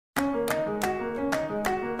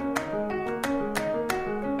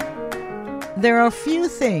There are few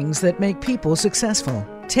things that make people successful.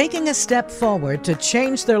 Taking a step forward to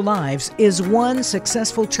change their lives is one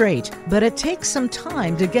successful trait, but it takes some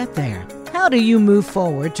time to get there. How do you move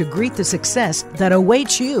forward to greet the success that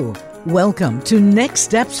awaits you? Welcome to Next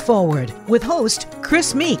Steps Forward with host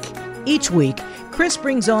Chris Meek. Each week, Chris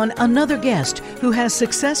brings on another guest who has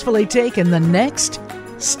successfully taken the next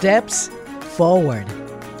steps forward.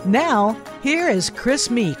 Now, here is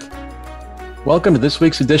Chris Meek. Welcome to this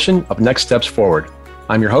week's edition of Next Steps Forward.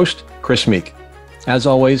 I'm your host, Chris Meek. As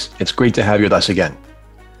always, it's great to have you with us again.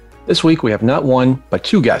 This week, we have not one, but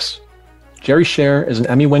two guests. Jerri Sher is an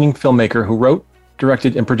Emmy-winning filmmaker who wrote,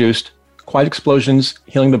 directed, and produced Quiet Explosions,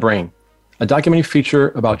 Healing the Brain, a documentary feature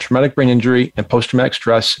about traumatic brain injury and post-traumatic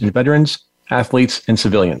stress in veterans, athletes, and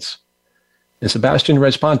civilians. And Sebastian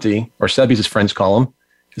Raspanti, or Sebby as his friends call him,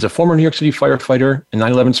 is a former New York City firefighter and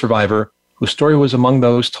 9/11 survivor whose story was among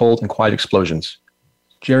those told in Quiet Explosions.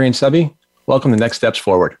 Jerri and Sebby, welcome to Next Steps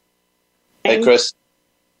Forward. Hey, Chris.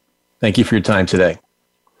 Thank you for your time today.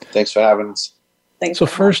 Thanks for having us. Thanks. So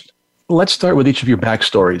first, let's start with each of your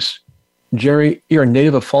backstories. Jerri, you're a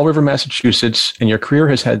native of Fall River, Massachusetts, and your career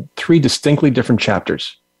has had three distinctly different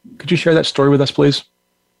chapters. Could you share that story with us, please?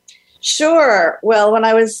 Sure. Well, when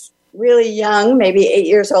I was really young, maybe 8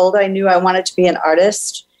 years old, I knew I wanted to be an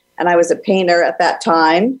artist, and I was a painter at that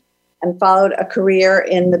time and followed a career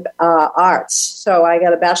in the arts. So I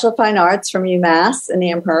got a Bachelor of Fine Arts from UMass in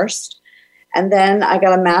Amherst, and then I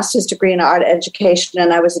got a master's degree in art education,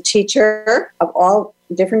 and I was a teacher of all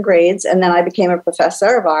different grades, and then I became a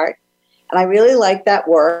professor of art, and I really liked that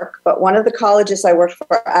work. But one of the colleges I worked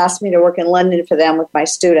for asked me to work in London for them with my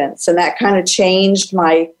students, and that kind of changed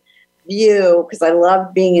my view because I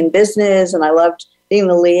loved being in business and I loved being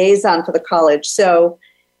the liaison for the college. So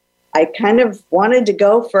I kind of wanted to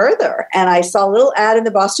go further, and I saw a little ad in the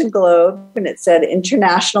Boston Globe, and it said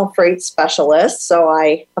International Freight Specialist. So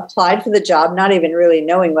I applied for the job, not even really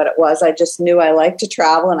knowing what it was. I just knew I liked to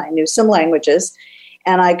travel, and I knew some languages.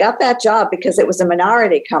 And I got that job because it was a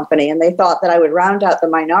minority company, and they thought that I would round out the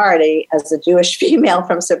minority as a Jewish female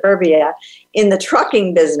from suburbia in the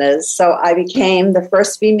trucking business. So I became the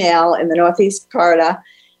first female in the Northeast corridor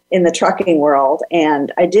in the trucking world.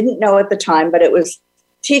 And I didn't know at the time, but it was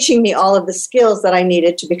teaching me all of the skills that I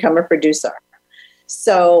needed to become a producer.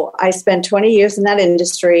 So I spent 20 years in that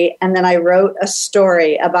industry, and then I wrote a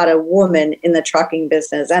story about a woman in the trucking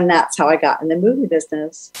business, and that's how I got in the movie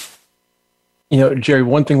business. You know, Jerri,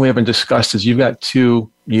 one thing we haven't discussed is you've got two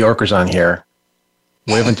New Yorkers on here.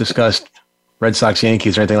 We haven't discussed Red Sox,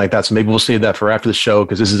 Yankees, or anything like that, so maybe we'll save that for after the show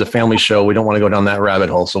because this is a family show. We don't want to go down that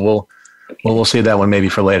rabbit hole, so we'll save that one maybe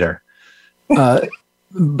for later. But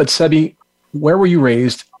Sebby, where were you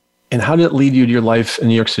raised, and how did it lead you to your life in the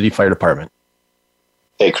New York City Fire Department?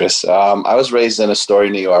 Hey, Chris. I was raised in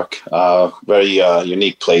Astoria, New York. Very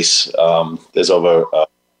unique place. There's over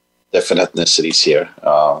different ethnicities here.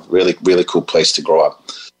 Really, really cool place to grow up.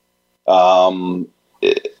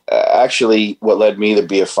 Actually, what led me to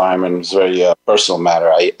be a fireman was a very personal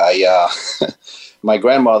matter. My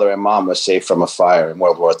grandmother and mom were saved from a fire in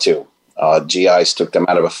World War II. GIs took them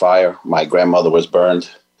out of a fire. My grandmother was burned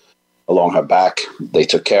along her back. They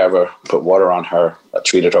took care of her, put water on her,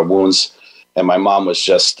 treated her wounds, and my mom was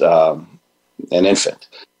just an infant.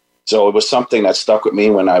 So it was something that stuck with me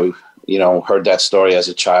when I heard that story as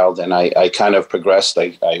a child, and I kind of progressed.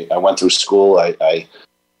 I went through school. I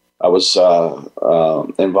was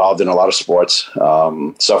involved in a lot of sports,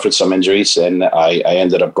 suffered some injuries, and I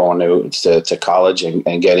ended up going to college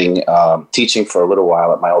and getting teaching for a little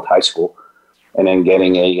while at my old high school, and then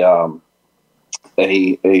getting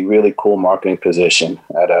a really cool marketing position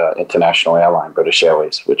at an international airline, British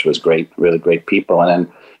Airways, which was great, really great people. And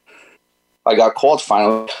then I got called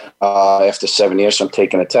finally after 7 years from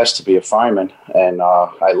taking a test to be a fireman. And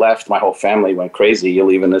I left. My whole family went crazy. You're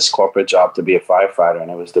leaving this corporate job to be a firefighter.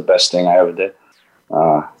 And it was the best thing I ever did.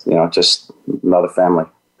 Just another family.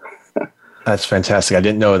 That's fantastic. I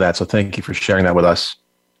didn't know that. So thank you for sharing that with us.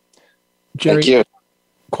 Jerri, thank you.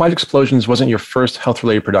 Quiet Explosions wasn't your first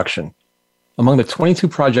health-related production. Among the 22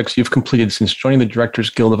 projects you've completed since joining the Directors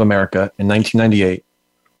Guild of America in 1998,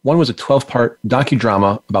 one was a 12-part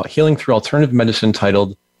docudrama about healing through alternative medicine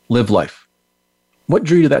titled Live Life. What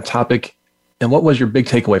drew you to that topic, and what was your big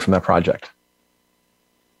takeaway from that project?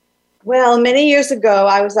 Well, many years ago,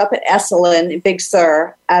 I was up at Esalen in Big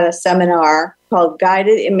Sur at a seminar called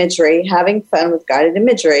Guided Imagery, having fun with guided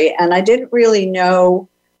imagery, and I didn't really know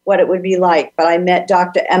what it would be like, but I met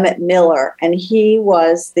Dr. Emmett Miller, and he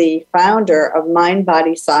was the founder of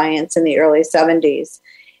Mind-Body Science in the early 70s.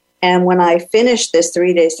 And when I finished this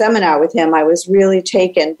 3-day seminar with him, I was really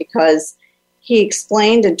taken because he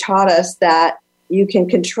explained and taught us that you can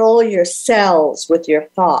control your cells with your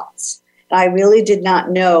thoughts. I really did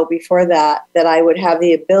not know before that I would have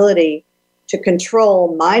the ability to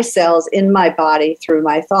control my cells in my body through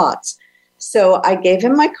my thoughts. So I gave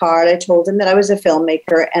him my card. I told him that I was a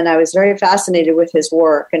filmmaker, and I was very fascinated with his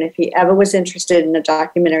work. And if he ever was interested in a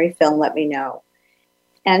documentary film, let me know.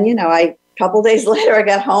 And, a couple days later, I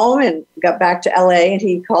got home and got back to LA, and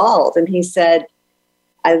he called and he said,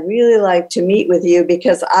 I'd really like to meet with you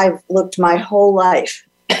because I've looked my whole life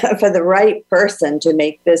for the right person to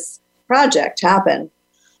make this project happen.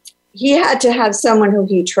 He had to have someone who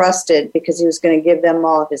he trusted because he was going to give them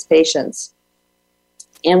all of his patients.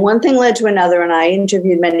 And one thing led to another, and I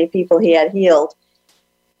interviewed many people he had healed.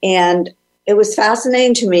 And it was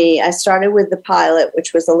fascinating to me. I started with the pilot,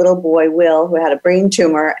 which was a little boy, Will, who had a brain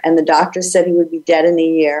tumor, and the doctor said he would be dead in a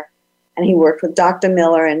year. And he worked with Dr.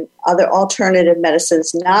 Miller and other alternative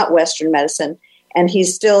medicines, not Western medicine. And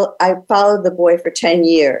I followed the boy for 10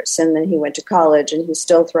 years, and then he went to college, and he's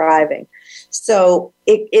still thriving. So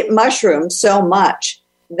it mushroomed so much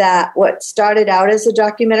that what started out as a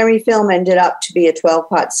documentary film ended up to be a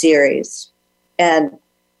 12-part series. And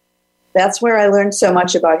that's where I learned so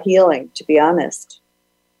much about healing, to be honest.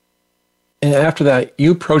 And after that,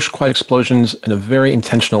 you approached Quiet Explosions in a very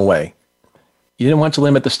intentional way. You didn't want to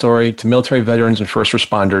limit the story to military veterans and first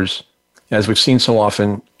responders, as we've seen so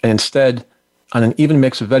often, and instead on an even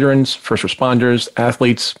mix of veterans, first responders,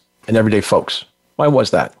 athletes, and everyday folks. Why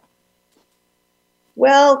was that?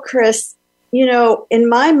 Well, Chris, in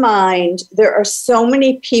my mind, there are so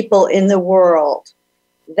many people in the world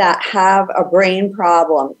that have a brain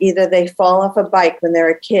problem. Either they fall off a bike when they're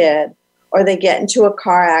a kid, or they get into a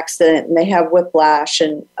car accident and they have whiplash,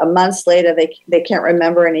 and a month later they can't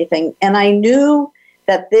remember anything. And I knew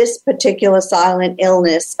that this particular silent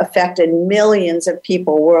illness affected millions of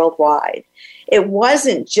people worldwide. It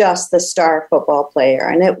wasn't just the star football player,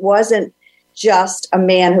 and it wasn't just a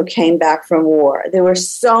man who came back from war. There were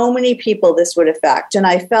so many people this would affect. And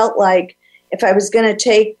I felt like if I was going to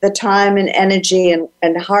take the time and energy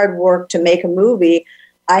and hard work to make a movie,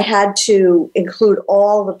 I had to include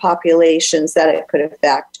all the populations that it could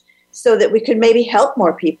affect so that we could maybe help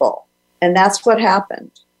more people. And that's what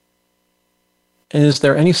happened. And is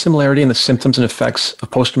there any similarity in the symptoms and effects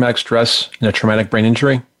of post-traumatic stress and a traumatic brain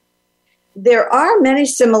injury? There are many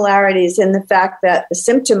similarities in the fact that the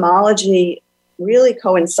symptomology really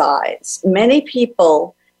coincides. Many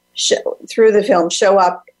people through the film show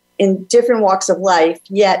up in different walks of life,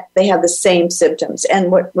 yet they have the same symptoms. And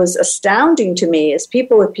what was astounding to me is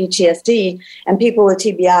people with PTSD and people with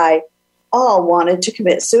TBI all wanted to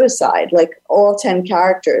commit suicide, like all 10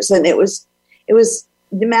 characters. And it was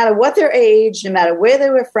no matter what their age, no matter where they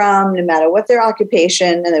were from, no matter what their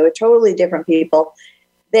occupation, and they were totally different people,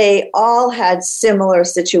 they all had similar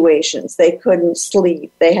situations. They couldn't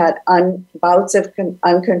sleep. They had bouts of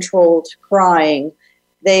uncontrolled crying.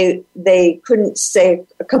 They couldn't say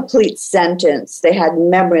a complete sentence. They had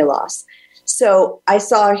memory loss. So I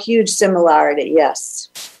saw a huge similarity, yes.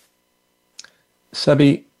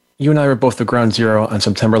 Sebby, you and I were both at Ground Zero on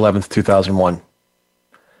September 11th, 2001.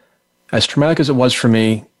 As traumatic as it was for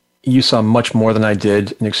me, you saw much more than I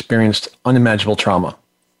did and experienced unimaginable trauma.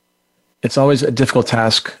 It's always a difficult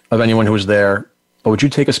task of anyone who was there, but would you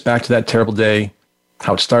take us back to that terrible day,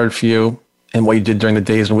 how it started for you, and what you did during the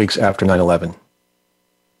days and weeks after 9/11?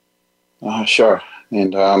 Sure.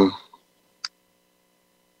 And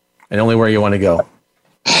only where you want to go.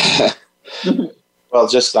 Well,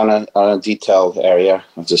 just on a detailed area,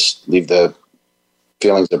 I'll just leave the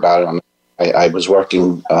feelings about it. I was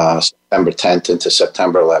working September 10th into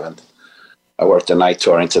September 11th. I worked the night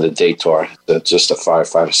tour into the day tour, just a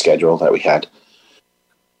firefighter schedule that we had.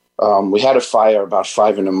 We had a fire about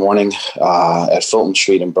 5 a.m. At Fulton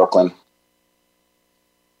Street in Brooklyn.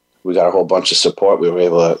 We got a whole bunch of support. We were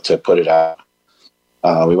able to put it out.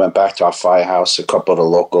 We went back to our firehouse. A couple of the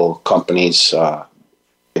local companies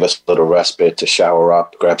gave us a little respite to shower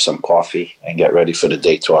up, grab some coffee, and get ready for the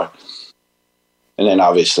day tour. And then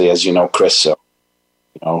obviously, as you know, Chris,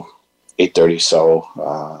 8:30 so,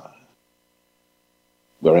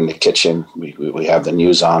 we're in the kitchen. We have the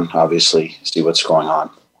news on, obviously, see what's going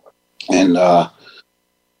on. And the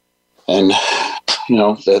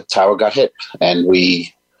tower got hit. And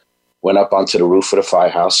we went up onto the roof of the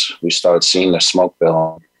firehouse. We started seeing the smoke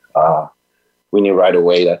bill. We knew right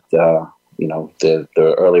away that, the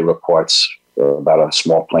early reports about a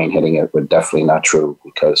small plane hitting it were definitely not true,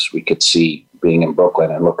 because we could see, being in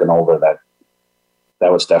Brooklyn and looking over, that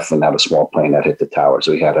was definitely not a small plane that hit the towers.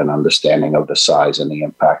 We had an understanding of the size and the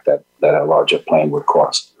impact that a larger plane would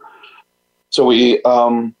cause. So we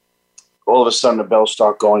all of a sudden the bells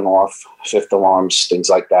start going off, fifth alarms, things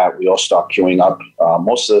like that. We all start queuing up.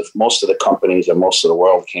 Most of the companies and most of the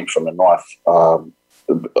world came from the north.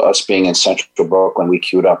 Us being in central Brooklyn, we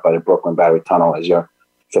queued up by the Brooklyn Battery Tunnel. As you're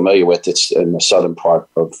familiar with, it's in the southern part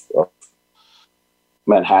of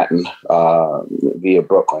Manhattan via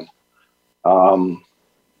Brooklyn.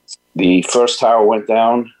 The first tower went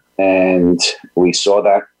down, and we saw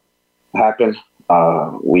that happen.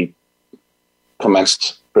 We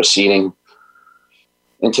commenced proceeding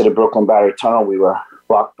into the Brooklyn Battery Tunnel. We were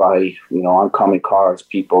blocked by, oncoming cars,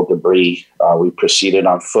 people, debris. We proceeded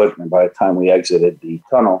on foot, and by the time we exited the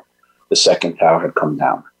tunnel, the second tower had come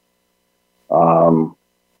down.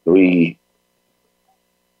 We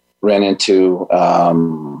ran into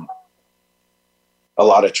a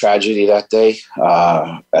lot of tragedy that day.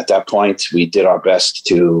 At that point, we did our best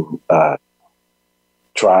to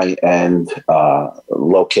try and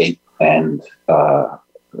locate and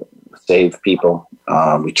save people.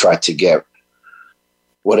 We tried to get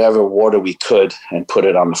whatever water we could and put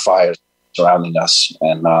it on the fires surrounding us.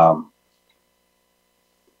 And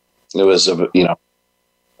it was a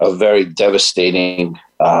very devastating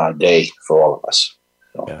day for all of us.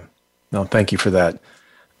 So. Yeah. No, thank you for that.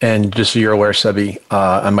 And just so you're aware, Sebby,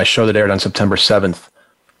 on my show that aired on September 7th,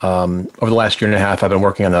 over the last year and a half, I've been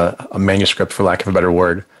working on a manuscript, for lack of a better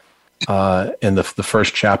word. And the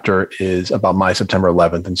first chapter is about my September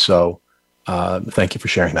 11th. And so thank you for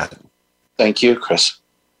sharing that. Thank you, Chris.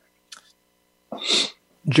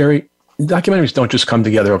 Jerri, documentaries don't just come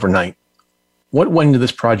together overnight. What went into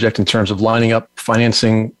this project in terms of lining up,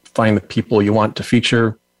 financing, finding the people you want to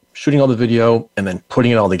feature, shooting all the video, and then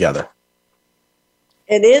putting it all together?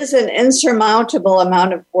 It is an insurmountable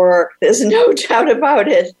amount of work. There's no doubt about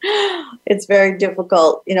it. It's very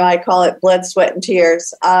difficult. I call it blood, sweat, and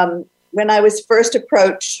tears. When I was first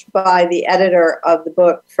approached by the editor of the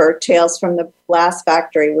book for Tales from the Blast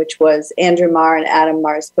Factory, which was Andrew Marr and Adam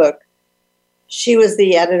Marr's book, she was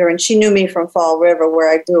the editor, and she knew me from Fall River, where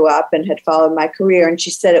I grew up and had followed my career, and she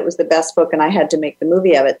said it was the best book, and I had to make the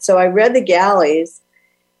movie of it. So I read The Galleys,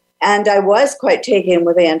 and I was quite taken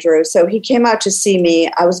with Andrew. So he came out to see me.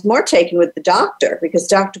 I was more taken with the doctor, because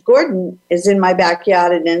Dr. Gordon is in my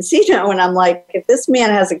backyard in Encino, and I'm like, if this man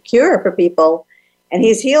has a cure for people, and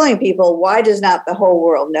he's healing people, why does not the whole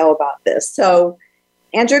world know about this? So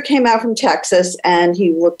Andrew came out from Texas, and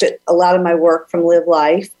he looked at a lot of my work from Live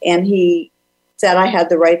Life, and he said I had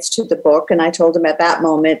the rights to the book, and I told him at that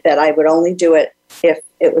moment that I would only do it if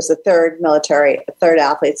it was a third military, a third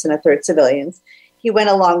athletes, and a third civilians. He went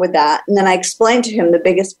along with that, and then I explained to him the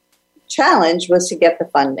biggest challenge was to get the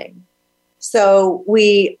funding. So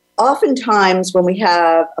we oftentimes, when we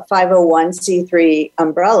have a 501c3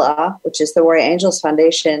 umbrella, which is the Warrior Angels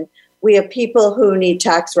Foundation, we have people who need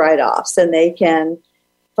tax write-offs, and they can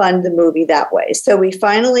fund the movie that way. So we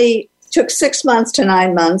finally took 6 months to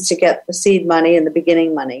 9 months to get the seed money and the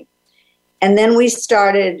beginning money. And then we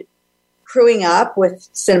started crewing up with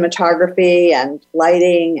cinematography and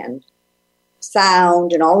lighting and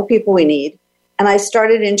sound and all the people we need. And I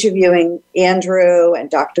started interviewing Andrew and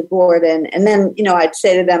Dr. Gordon. And then, I'd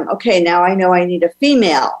say to them, okay, now I know I need a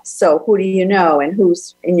female. So who do you know and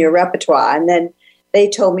who's in your repertoire? And then they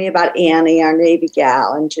told me about Annie, our Navy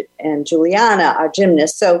gal, and Juliana, our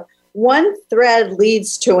gymnast. So one thread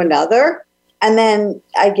leads to another, and then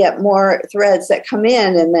I get more threads that come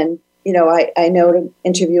in, and then, I know to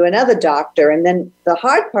interview another doctor. And then the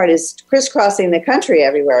hard part is crisscrossing the country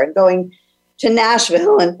everywhere and going to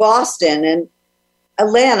Nashville and Boston and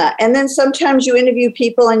Atlanta. And then sometimes you interview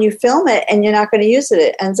people and you film it and you're not going to use it.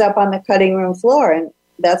 It ends up on the cutting room floor, and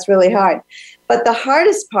that's really hard. But the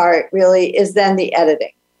hardest part really is then the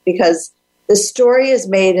editing, because the story is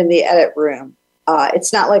made in the edit room.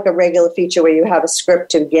 It's not like a regular feature where you have a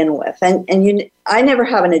script to begin with. And I never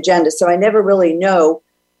have an agenda, so I never really know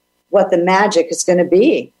what the magic is going to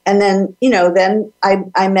be. And then, then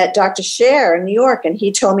I met Dr. Sher in New York, and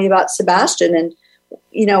he told me about Sebastian. And,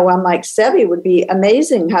 I'm like, Sebby would be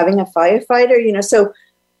amazing having a firefighter, So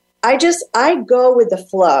I go with the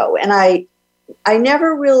flow, and I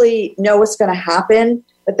never really know what's going to happen,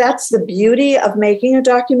 but that's the beauty of making a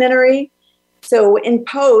documentary. So in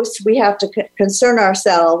post, we have to concern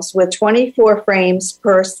ourselves with 24 frames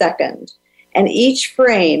per second. And each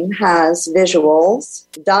frame has visuals,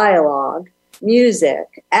 dialogue,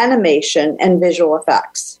 music, animation, and visual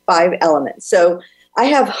effects, 5 elements. So I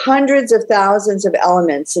have hundreds of thousands of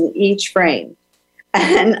elements in each frame.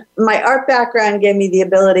 And my art background gave me the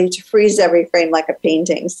ability to freeze every frame like a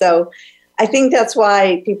painting. So I think that's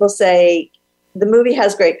why people say the movie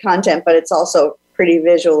has great content, but it's also pretty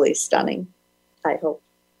visually stunning, I hope.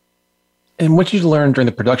 And what did you learn during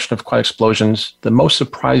the production of Quiet Explosions that most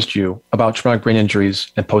surprised you about traumatic brain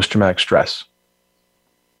injuries and post-traumatic stress?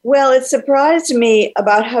 Well, it surprised me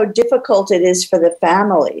about how difficult it is for the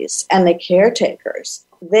families and the caretakers.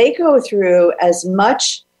 They go through as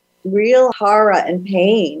much real horror and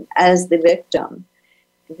pain as the victim.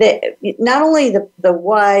 Not only the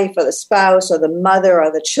wife or the spouse or the mother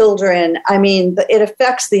or the children, I mean, it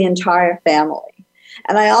affects the entire family.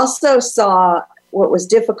 And I also saw what was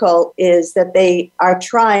difficult is that they are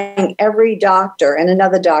trying every doctor and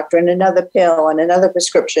another pill and another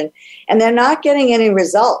prescription, and they're not getting any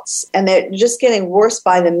results. And they're just getting worse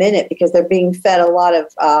by the minute because they're being fed a lot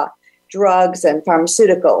of drugs and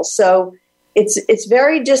pharmaceuticals. So it's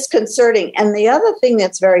very disconcerting. And the other thing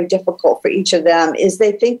that's very difficult for each of them is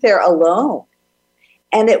they think they're alone.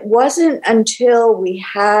 And it wasn't until we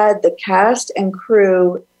had the cast and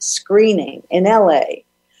crew screening in LA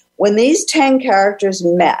when these 10 characters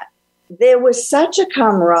met. There was such a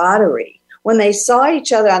camaraderie when they saw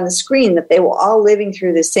each other on the screen that they were all living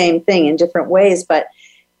through the same thing in different ways. But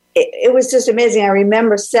it was just amazing. I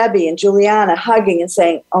remember Sebby and Juliana hugging and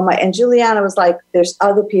saying, oh my, and Juliana was like, there's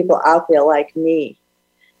other people out there like me.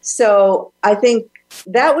 So I think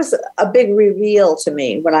that was a big reveal to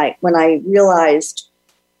me when I realized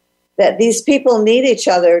that these people need each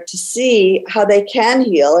other to see how they can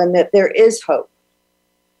heal and that there is hope.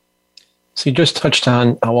 So you just touched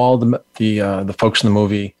on how all the folks in the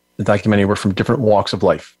movie, the documentary, were from different walks of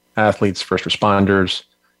life: athletes, first responders,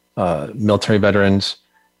 military veterans.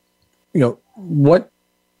 What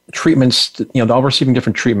treatments? They're all receiving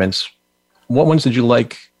different treatments. What ones did you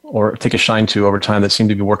like or take a shine to over time that seemed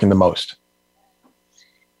to be working the most?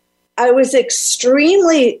 I was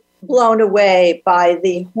extremely blown away by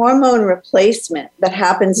the hormone replacement that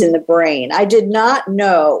happens in the brain. I did not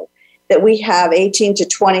know that we have 18 to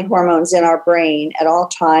 20 hormones in our brain at all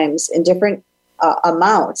times in different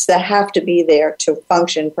amounts that have to be there to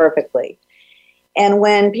function perfectly. And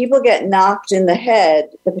when people get knocked in the head,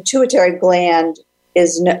 the pituitary gland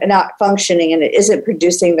is not functioning and it isn't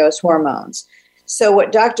producing those hormones. So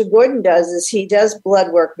what Dr. Gordon does is he does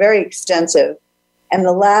blood work, very extensive, and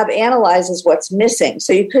the lab analyzes what's missing.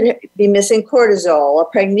 So you could be missing cortisol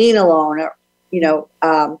or pregnenolone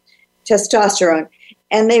or, testosterone.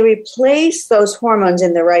 And they replace those hormones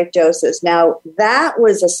in the right doses. Now, that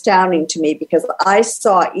was astounding to me because I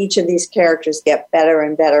saw each of these characters get better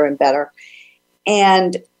and better and better.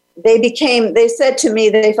 And they said to me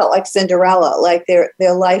that they felt like Cinderella, like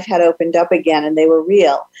their life had opened up again and they were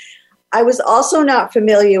real. I was also not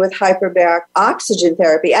familiar with hyperbaric oxygen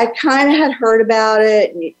therapy. I kind of had heard about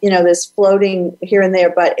it, this floating here and there,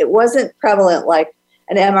 but it wasn't prevalent like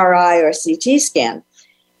an MRI or a CT scan.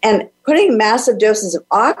 And putting massive doses of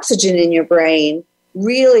oxygen in your brain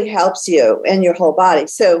really helps you and your whole body.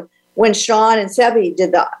 So when Sean and Sebby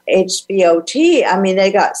did the HBOT, I mean,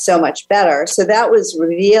 they got so much better. So that was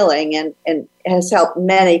revealing and has helped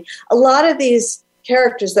many. A lot of these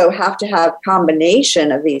characters, though, have to have a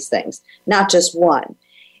combination of these things, not just one.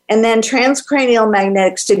 And then transcranial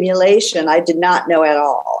magnetic stimulation, I did not know at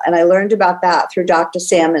all. And I learned about that through Dr.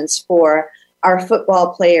 Salmons for our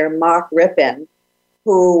football player, Mark Rippon,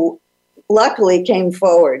 who luckily came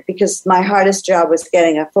forward because my hardest job was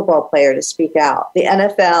getting a football player to speak out. The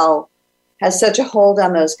NFL has such a hold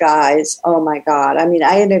on those guys. Oh, my God. I mean,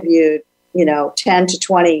 I interviewed, 10 to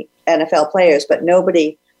 20 NFL players, but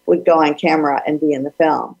nobody would go on camera and be in the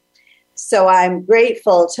film. So I'm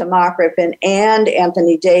grateful to Mark Rippon and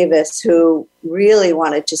Anthony Davis, who really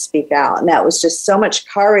wanted to speak out. And that was just so much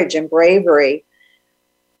courage and bravery.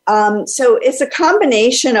 So it's a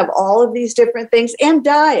combination of all of these different things, and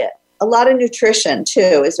diet. A lot of nutrition,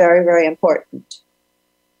 too, is very, very important.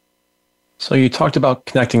 So you talked about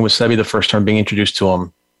connecting with Sebby the first time, being introduced to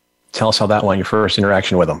him. Tell us how that went, your first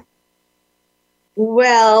interaction with him.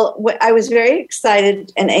 Well, I was very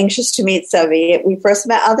excited and anxious to meet Sebby. We first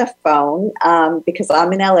met on the phone because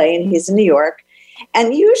I'm in LA and he's in New York.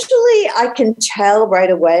 And usually I can tell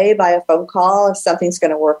right away by a phone call if something's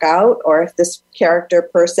going to work out or if this character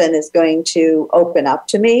person is going to open up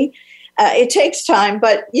to me. It takes time,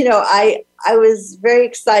 but, I was very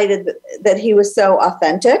excited that he was so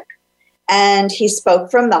authentic and he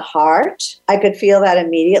spoke from the heart. I could feel that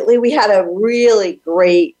immediately. We had a really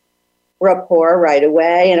great rapport right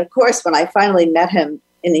away. And, of course, when I finally met him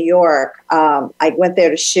in New York, I went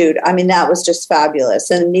there to shoot. I mean, that was just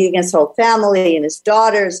fabulous. And meeting his whole family and his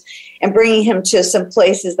daughters and bringing him to some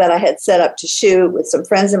places that I had set up to shoot with some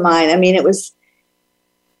friends of mine. I mean, it was,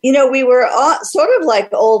 we were all sort of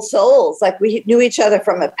like old souls, like we knew each other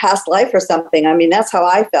from a past life or something. I mean, that's how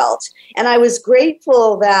I felt. And I was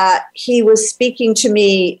grateful that he was speaking to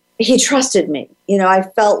me he trusted me. I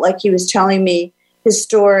felt like he was telling me his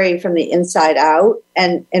story from the inside out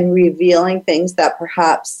and revealing things that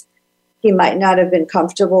perhaps he might not have been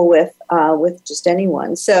comfortable with just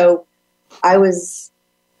anyone. So I was,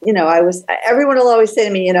 everyone will always say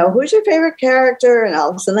to me, who's your favorite character? And all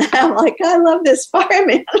of a sudden I'm like, I love this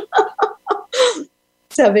fireman.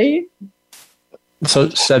 Sebby. So,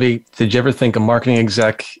 Sebby, did you ever think a marketing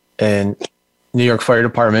exec in New York Fire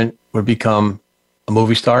Department would become a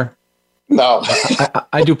movie star? No.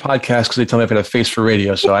 I do podcasts because they tell me I've got a face for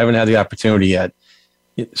radio, so I haven't had the opportunity yet.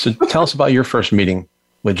 So tell us about your first meeting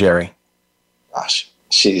with Jerri. Gosh,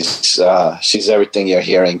 she's everything you're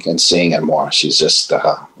hearing and seeing and more. She's just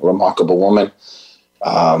a remarkable woman.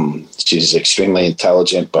 She's extremely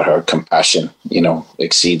intelligent, but her compassion,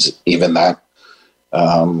 exceeds even that.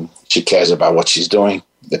 She cares about what she's doing,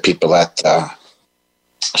 the people that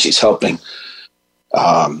she's helping.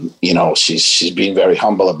 She's being very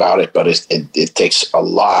humble about it, but it takes a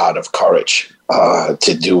lot of courage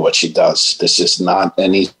to do what she does. This is not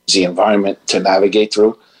an easy environment to navigate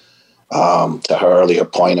through. To her earlier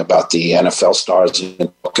point about the NFL stars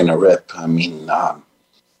booking a rip, I mean,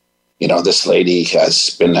 this lady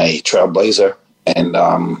has been a trailblazer, and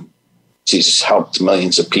she's helped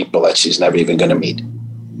millions of people that she's never even going to meet.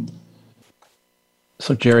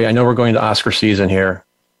 So, Jerri, I know we're going to Oscar season here.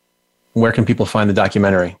 Where can people find the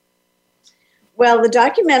documentary? Well, the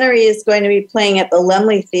documentary is going to be playing at the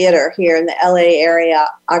Laemmle Theater here in the LA area,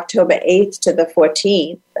 October 8th to the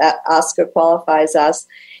 14th. That Oscar qualifies us.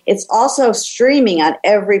 It's also streaming on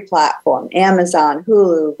every platform, Amazon,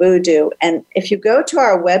 Hulu, Vudu. And if you go to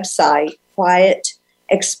our website,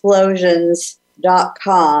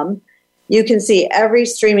 quietexplosions.com, you can see every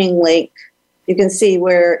streaming link. You can see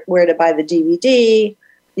where to buy the DVD.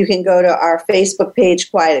 You can go to our Facebook page,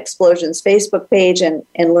 Quiet Explosions Facebook page, and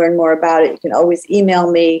learn more about it. You can always email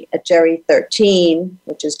me at Jerri13,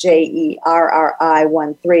 which is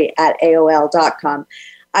JERRI13 at AOL.com.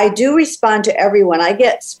 I do respond to everyone. I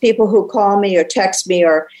get people who call me or text me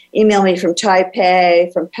or email me from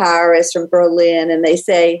Taipei, from Paris, from Berlin, and they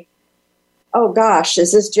say, oh gosh,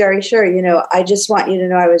 is this Jerri Sher? I just want you to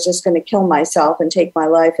know I was just going to kill myself and take my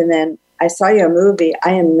life, and then I saw your movie.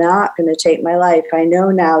 I am not going to take my life. I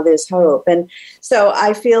know now there's hope. And so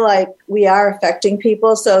I feel like we are affecting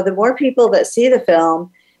people. So the more people that see the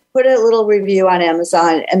film, put a little review on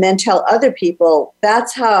Amazon, and then tell other people,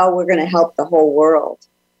 that's how we're going to help the whole world.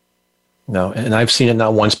 No, and I've seen it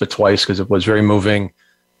not once but twice because it was very moving.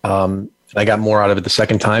 And I got more out of it the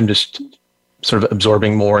second time, just sort of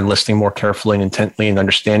absorbing more and listening more carefully and intently and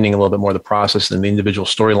understanding a little bit more of the process and the individual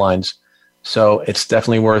storylines. So it's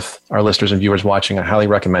definitely worth our listeners and viewers watching. I highly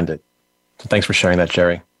recommend it. So thanks for sharing that,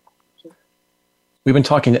 Jerri. We've been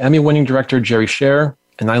talking to Emmy-winning director Jerri Sher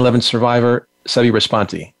and 9/11 survivor Sebby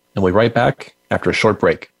Raspanti, and we'll be right back after a short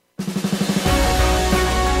break.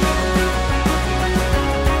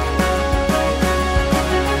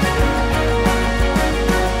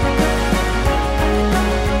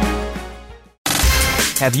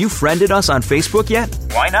 Have you friended us on Facebook yet?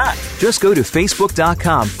 Why not? Just go to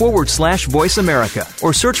facebook.com/Voice America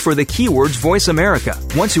or search for the keywords Voice America.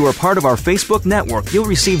 Once you are part of our Facebook network, you'll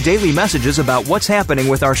receive daily messages about what's happening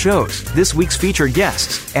with our shows, this week's featured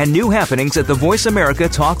guests, and new happenings at the Voice America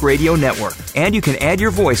Talk Radio Network. And you can add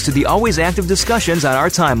your voice to the always active discussions on our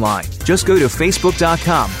timeline. Just go to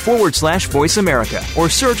facebook.com/Voice America or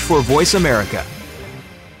search for Voice America.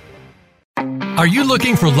 Are you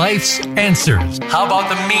looking for life's answers? How about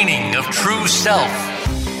the meaning of true self?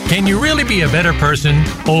 Can you really be a better person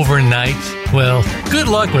overnight? Well, good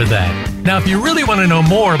luck with that. Now, if you really want to know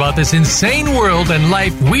more about this insane world and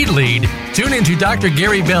life we lead, tune into Dr.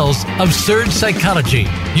 Gary Bell's Absurd Psychology.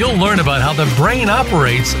 You'll learn about how the brain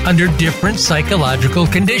operates under different psychological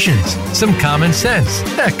conditions. Some common sense.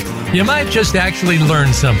 Heck, you might just actually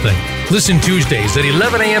learn something. Listen Tuesdays at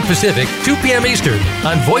 11 a.m. Pacific, 2 p.m. Eastern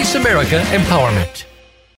on Voice America Empowerment.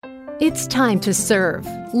 It's time to serve,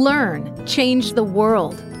 learn, change the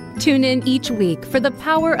world. Tune in each week for the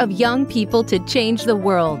power of young people to change the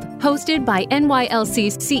world. Hosted by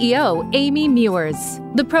NYLC's CEO, Amy Mewers.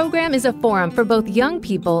 The program is a forum for both young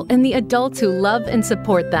people and the adults who love and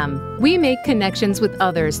support them. We make connections with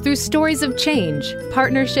others through stories of change,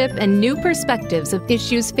 partnership, and new perspectives of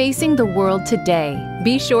issues facing the world today.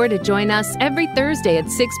 Be sure to join us every Thursday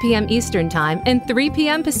at 6 p.m. Eastern Time and 3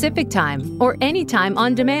 p.m. Pacific Time, or anytime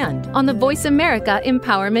on demand on the Voice America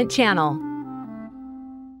Empowerment Channel.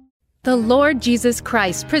 The Lord Jesus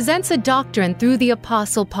Christ presents a doctrine through the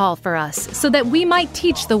Apostle Paul for us so that we might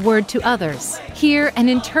teach the Word to others. Hear and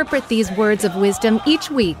interpret these words of wisdom each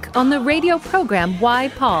week on the radio program Why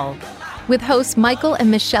Paul? with hosts Michael and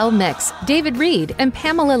Michelle Mix, David Reed, and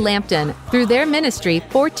Pamela Lampton through their ministry,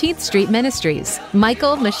 14th Street Ministries.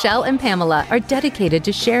 Michael, Michelle, and Pamela are dedicated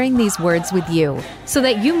to sharing these words with you so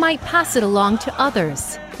that you might pass it along to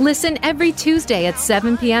others. Listen every Tuesday at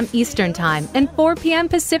 7 p.m. Eastern Time and 4 p.m.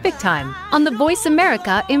 Pacific Time on the Voice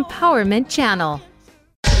America Empowerment Channel.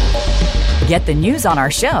 Get the news on our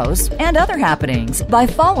shows and other happenings by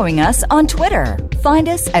following us on Twitter. Find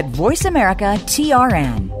us at Voice America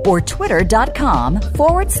TRN or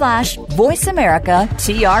twitter.com/Voice America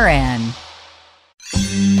TRN.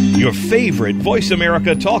 Your favorite Voice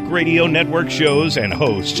America Talk Radio Network shows and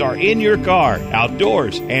hosts are in your car,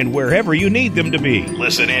 outdoors, and wherever you need them to be.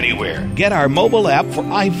 Listen anywhere. Get our mobile app for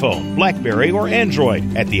iPhone, BlackBerry, or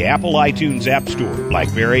Android at the Apple iTunes App Store,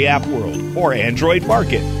 BlackBerry App World, or Android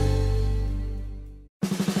Market.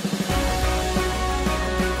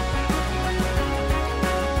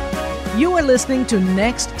 You are listening to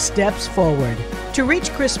Next Steps Forward. To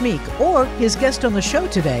reach Chris Meek or his guest on the show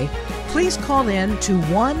today, please call in to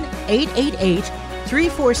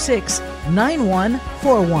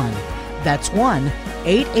 1-888-346-9141. That's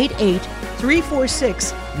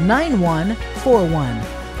 1-888-346-9141.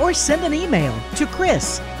 Or send an email to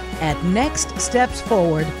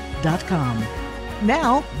chris@nextstepsforward.com.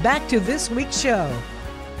 Now, back to this week's show.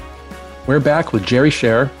 We're back with Jerri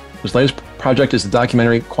Sher, whose latest project is the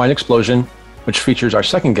documentary Quiet Explosion, which features our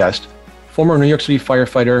second guest, former New York City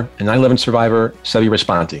firefighter and 9/11 survivor, Sebby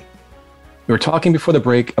Raspanti. We were talking before the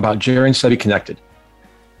break about Jerri and Sebby connected.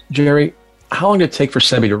 Jerri, how long did it take for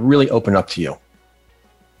Sebby to really open up to you?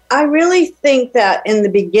 I really think that in the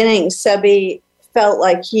beginning, Sebby felt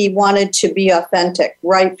like he wanted to be authentic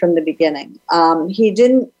right from the beginning.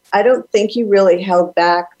 I don't think he really held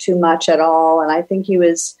back too much at all. And I think he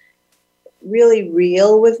was really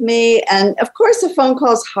real with me. And of course, the phone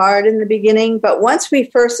call's hard in the beginning, but once we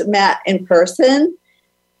first met in person,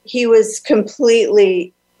 he was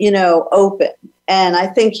completely, open. And I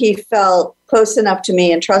think he felt close enough to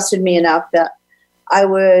me and trusted me enough that I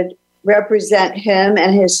would represent him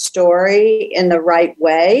and his story in the right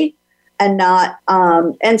way and not,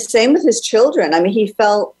 and same with his children. I mean, he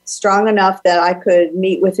felt strong enough that I could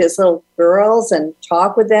meet with his little girls and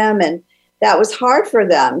talk with them. And that was hard for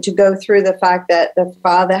them to go through the fact that the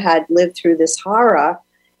father had lived through this horror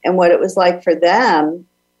and what it was like for them.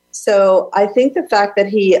 So I think the fact that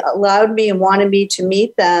he allowed me and wanted me to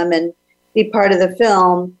meet them and be part of the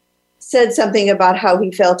film said something about how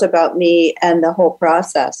he felt about me and the whole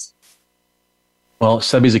process. Well,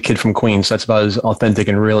 Sebby's a kid from Queens. That's about as authentic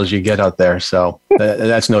and real as you get out there. So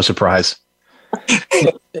that's no surprise.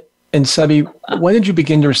 And Sebby, when did you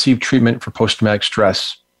begin to receive treatment for post-traumatic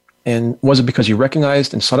stress? And was it because you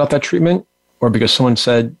recognized and sought out that treatment, or because someone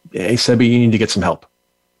said, "Hey, Sebby, you need to get some help"?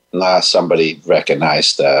 Somebody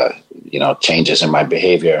recognized, changes in my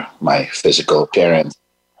behavior, my physical appearance,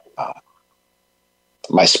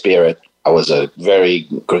 my spirit. I was a very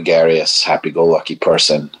gregarious, happy-go-lucky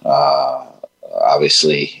person.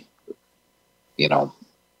 Obviously,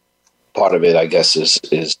 part of it, I guess, is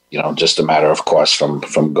just a matter of course from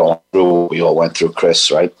going through. We all went through,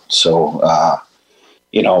 Chris, right? So,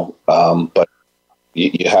 but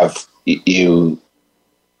you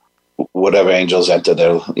whatever angels enter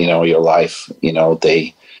their, your life,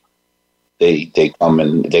 they come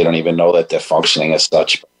and they don't even know that they're functioning as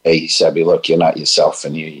such. Hey, Sebby, look, you're not yourself,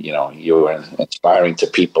 and you were inspiring to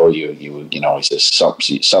people. He says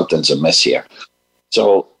something's amiss here.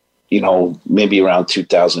 So, maybe around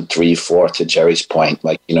 2003, 2004, to Jerry's point,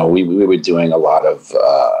 we were doing a lot of,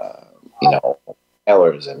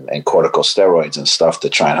 inhalers and corticosteroids and stuff to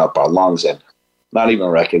try and help our lungs, and not even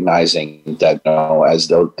recognizing that, as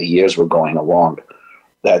though the years were going along,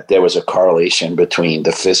 that there was a correlation between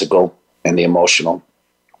the physical and the emotional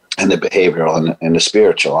and the behavioral and the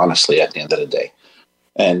spiritual, honestly, at the end of the day.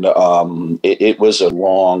 And it was a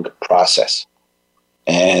long process.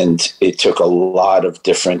 And it took a lot of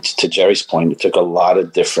different, to Jerry's point, it took a lot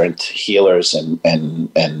of different healers and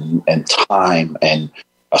time and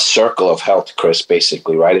a circle of health, Chris,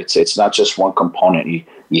 basically, right? It's not just one component. You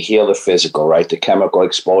heal the physical, right? The chemical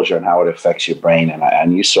exposure and how it affects your brain.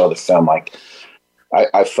 And you saw the film, I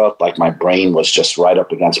felt like my brain was just right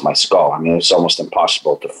up against my skull. I mean, it's almost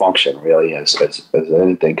impossible to function really as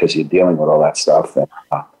anything, because you're dealing with all that stuff. And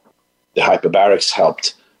the hyperbarics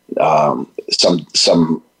helped. Some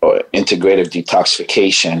integrative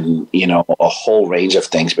detoxification, a whole range of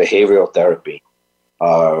things, behavioral therapy,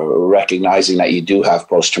 recognizing that you do have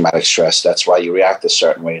post-traumatic stress. That's why you react a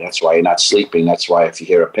certain way. That's why you're not sleeping. That's why if you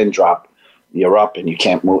hear a pin drop, you're up and you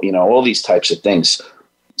can't move, all these types of things.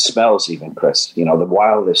 Smells even, Chris, the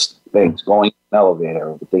wildest things, going in an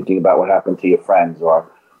elevator, thinking about what happened to your friends,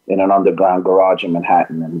 or in an underground garage in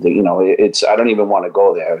Manhattan. And, it's, I don't even want to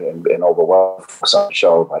go there and overwhelm some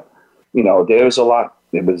show, but, there's a lot.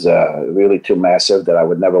 It was really too massive that I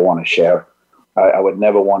would never want to share. I would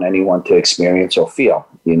never want anyone to experience or feel,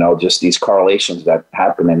 just these correlations that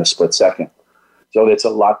happen in a split second. So it's a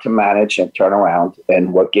lot to manage and turn around.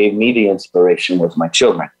 And what gave me the inspiration was my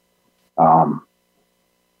children.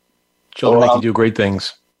 Children make you do great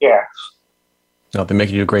things. Yeah. No, they make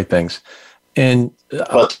you do great things. And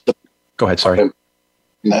go ahead, sorry. In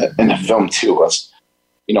the film too was,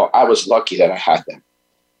 I was lucky that I had them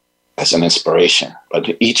as an inspiration. But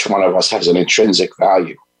each one of us has an intrinsic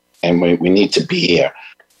value, and we need to be here.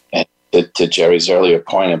 And to Jerry's earlier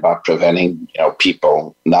point about preventing,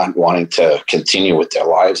 people not wanting to continue with their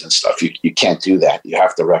lives and stuff, you can't do that. You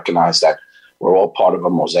have to recognize that we're all part of a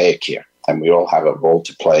mosaic here, and we all have a role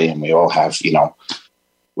to play, and we all have,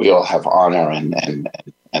 we all have honor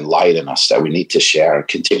and light in us that we need to share and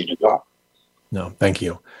continue to go. No, thank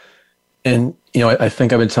you. And, I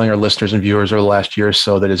think I've been telling our listeners and viewers over the last year or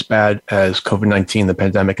so that as bad as COVID-19, the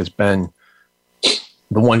pandemic has been,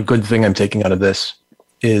 the one good thing I'm taking out of this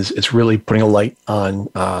is it's really putting a light on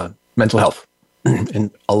mental health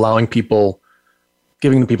and allowing people,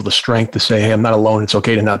 giving the people the strength to say, hey, I'm not alone. It's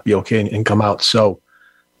okay to not be okay and come out. So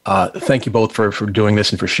thank you both for doing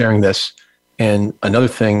this and for sharing this. And another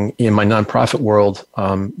thing, in my nonprofit world,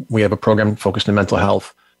 we have a program focused on mental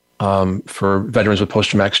health for veterans with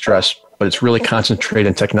post-traumatic stress, but it's really concentrated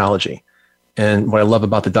in technology. And what I love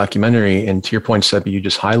about the documentary, and to your point, Sebby, you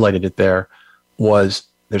just highlighted it there, was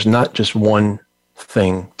there's not just one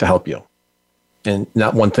thing to help you. And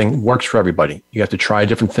not one thing works for everybody. You have to try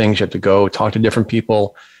different things. You have to go talk to different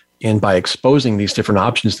people. And by exposing these different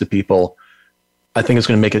options to people, I think it's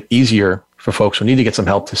going to make it easier for folks who need to get some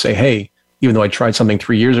help to say, hey, even though I tried something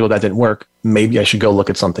 3 years ago that didn't work, maybe I should go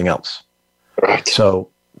look at something else. Right. So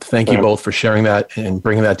thank you both for sharing that and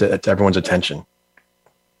bringing that to everyone's attention.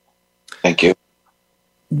 Thank you.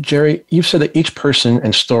 Jerri, you've said that each person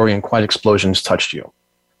and story in Quiet Explosions touched you,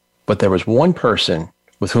 but there was one person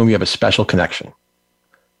with whom you have a special connection.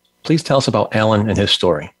 Please tell us about Alan and his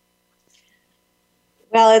story.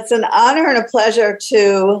 Well, it's an honor and a pleasure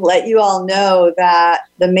to let you all know that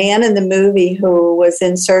the man in the movie who was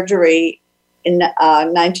in surgery in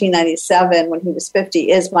 1997 when he was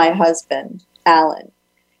 50 is my husband, Alan.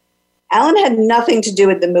 Alan had nothing to do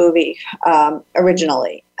with the movie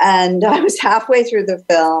originally. And I was halfway through the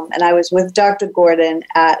film, and I was with Dr. Gordon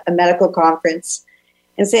at a medical conference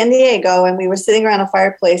in San Diego, and we were sitting around a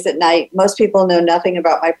fireplace at night. Most people know nothing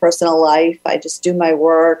about my personal life. I just do my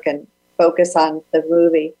work and focus on the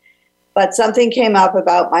movie. But something came up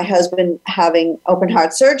about my husband having open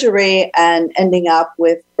heart surgery and ending up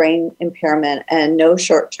with brain impairment and no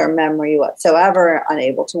short-term memory whatsoever,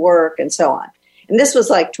 unable to work, and so on. And this was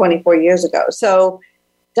like 24 years ago. So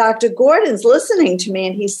Dr. Gordon's listening to me,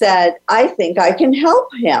 and he said, I think I can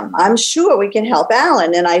help him. I'm sure we can help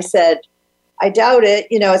Alan. And I said, I doubt it.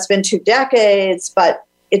 It's been 2 decades. But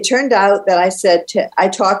it turned out that I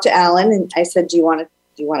talked to Alan, and I said, do you want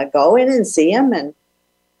to go in and see him and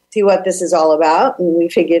see what this is all about? And we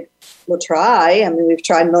figured we'll try. I mean, we've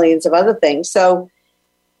tried millions of other things. So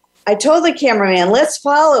I told the cameraman, let's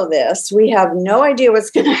follow this. We have no idea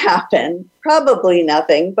what's going to happen, probably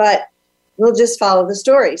nothing, but we'll just follow the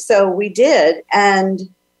story. So we did, and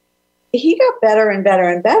he got better and better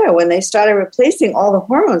and better when they started replacing all the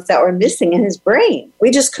hormones that were missing in his brain.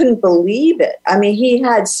 We just couldn't believe it. I mean, he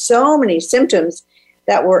had so many symptoms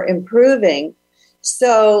that were improving.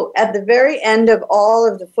 So at the very end of all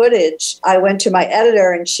of the footage, I went to my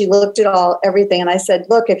editor, and she looked at everything, and I said,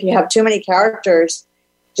 look, if you have too many characters,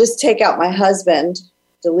 just take out my husband,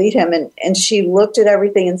 delete him. And she looked at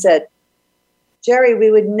everything and said, Jerri, we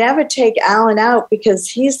would never take Alan out because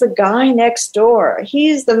he's the guy next door.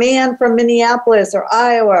 He's the man from Minneapolis or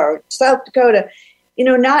Iowa or South Dakota.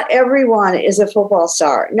 Not everyone is a football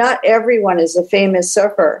star. Not everyone is a famous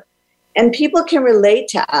surfer. And people can relate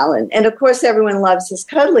to Alan. And, of course, everyone loves his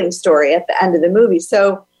cuddling story at the end of the movie.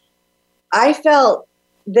 So I felt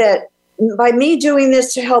that by me doing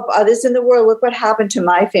this to help others in the world, look what happened to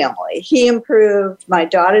my family. He improved. My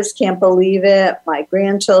daughters can't believe it. My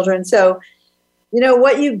grandchildren. So,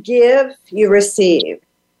 what you give, you receive.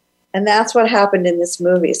 And that's what happened in this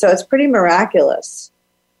movie. So it's pretty miraculous.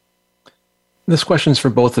 This question is for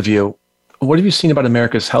both of you. What have you seen about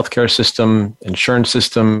America's healthcare system, insurance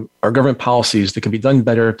system, or government policies that can be done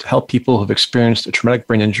better to help people who have experienced a traumatic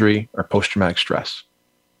brain injury or post-traumatic stress?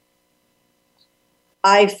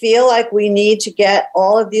 I feel like we need to get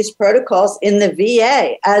all of these protocols in the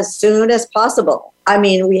VA as soon as possible. I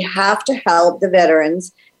mean, we have to help the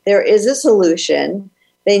veterans. There is a solution.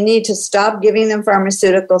 They need to stop giving them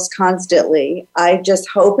pharmaceuticals constantly. I just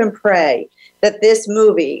hope and pray that this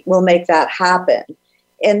movie will make that happen.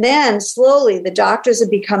 And then slowly the doctors are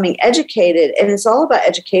becoming educated, and it's all about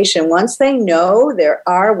education. Once they know there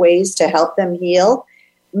are ways to help them heal,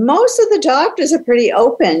 most of the doctors are pretty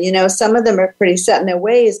open. You know, some of them are pretty set in their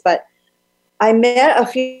ways, but I met a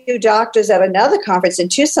few doctors at another conference in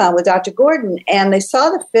Tucson with Dr. Gordon, and they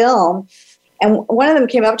saw the film, and one of them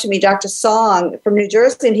came up to me, Dr. Song from New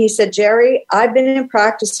Jersey, and he said, Jerri, I've been in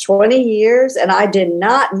practice 20 years, and I did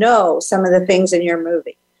not know some of the things in your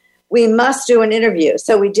movie. We must do an interview.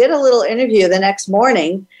 So we did a little interview the next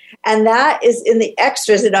morning, and that is in the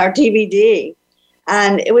extras in our DVD.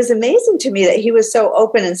 And it was amazing to me that he was so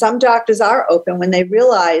open, and some doctors are open when they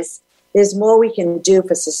realize there's more we can do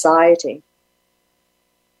for society.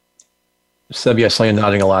 Sebby, I saw you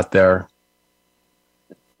nodding a lot there.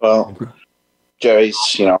 Well, Jerry's,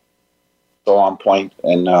 so on point,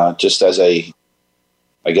 and just as a,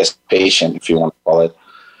 I guess, patient, if you want to call it,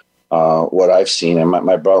 what I've seen, and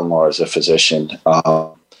my brother-in-law is a physician,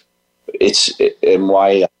 and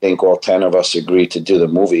why I think all 10 of us agreed to do the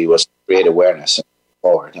movie was to create awareness and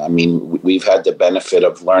forward. I mean, we've had the benefit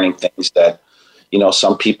of learning things that,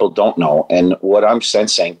 some people don't know. And what I'm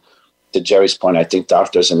sensing, to Jerry's point, I think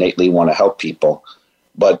doctors innately want to help people,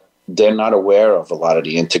 but they're not aware of a lot of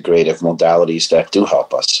the integrative modalities that do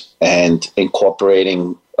help us. And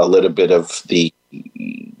incorporating a little bit of the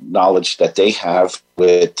knowledge that they have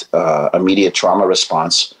with immediate trauma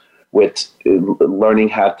response, with learning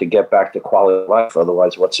how to get back to quality of life.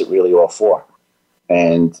 Otherwise, what's it really all for?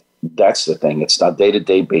 And that's the thing. It's not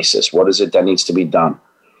day-to-day basis. What is it that needs to be done?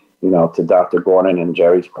 To Dr. Gordon and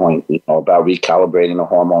Jerry's point, about recalibrating the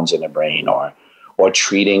hormones in the brain, or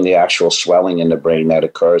treating the actual swelling in the brain that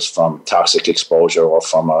occurs from toxic exposure or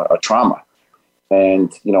from a trauma.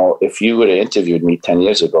 And, if you would have interviewed me 10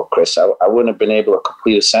 years ago, Chris, I wouldn't have been able to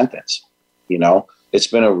complete a sentence. It's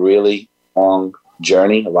been a really long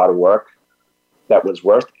journey, a lot of work that was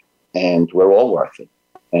worth it. And we're all worth it.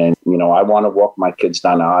 And, I want to walk my kids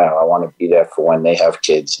down the aisle. I want to be there for when they have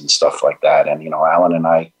kids and stuff like that. And, Alan and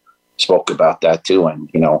I spoke about that too.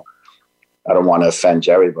 And, I don't want to offend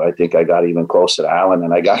Jerry, but I think I got even closer to Alan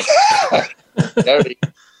and I got Jerry.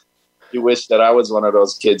 He wished that I was one of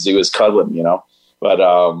those kids he was cuddling, But,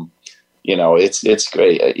 it's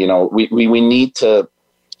great. We need to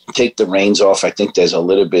take the reins off. I think there's a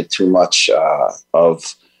little bit too much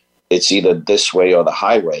of it's either this way or the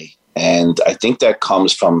highway. And I think that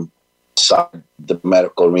comes from the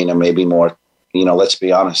medical arena, maybe more, let's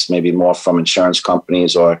be honest, maybe more from insurance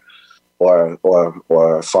companies or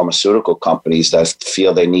pharmaceutical companies that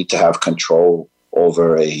feel they need to have control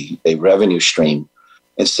over a revenue stream,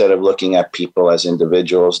 instead of looking at people as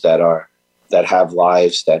individuals that have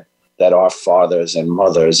lives, that are fathers and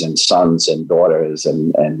mothers and sons and daughters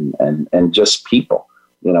and just people.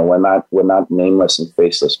 We're not nameless and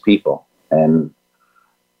faceless people. And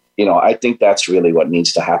I think that's really what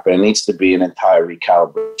needs to happen. It needs to be an entire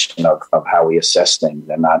recalibration of how we assess things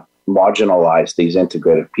and not marginalize these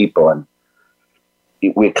integrated people. And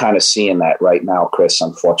we're kind of seeing that right now, Chris,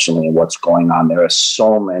 unfortunately, in what's going on. There are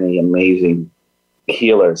so many amazing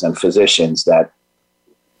healers and physicians that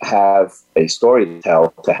have a story to tell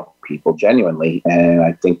to help people genuinely. And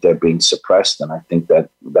I think they're being suppressed. And I think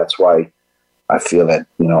that's why I feel that,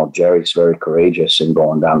 Jerry's very courageous in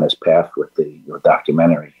going down this path with the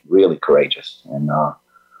documentary, really courageous. And I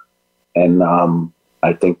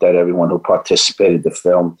think that everyone who participated in the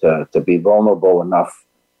film to be vulnerable enough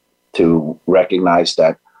to recognize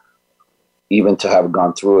that even to have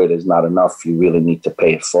gone through it is not enough. You really need to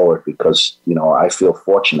pay it forward, because, I feel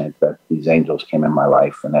fortunate that these angels came in my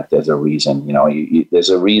life and that there's a reason, there's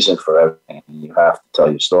a reason for everything. You have to tell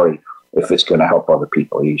your story if it's going to help other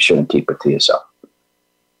people. You shouldn't keep it to yourself.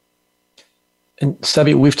 And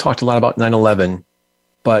Sebby, we've talked a lot about 9/11,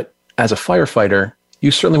 but as a firefighter,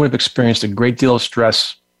 you certainly would have experienced a great deal of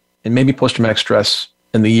stress and maybe post-traumatic stress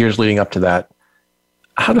in the years leading up to that.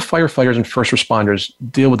 How do firefighters and first responders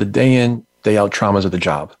deal with the day in, day out traumas of the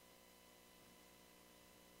job?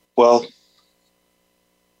 Well,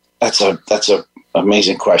 that's a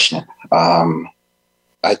amazing question.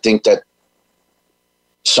 I think that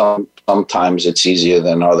sometimes it's easier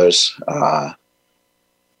than others.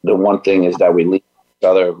 The one thing is that we lead each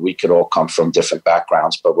other. We could all come from different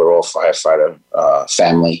backgrounds, but we're all firefighter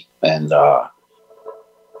family, and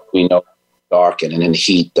we know dark and in the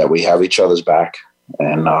heat that we have each other's back,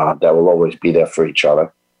 and that we'll always be there for each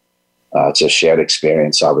other. It's a shared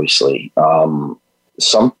experience, obviously.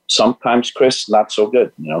 Sometimes, Chris, not so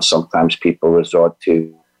good. Sometimes people resort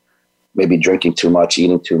to maybe drinking too much,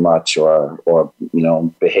 eating too much, or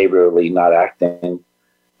behaviorally not acting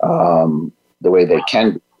the way they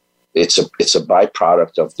can. It's a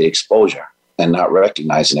byproduct of the exposure and not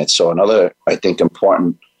recognizing it. So another, I think,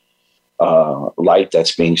 important light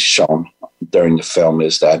that's being shown during the film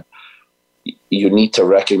is that you need to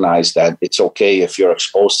recognize that it's okay if you're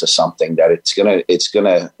exposed to something, that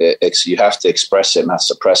you have to express it, not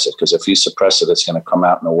suppress it. Because if you suppress it, it's going to come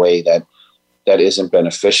out in a way that isn't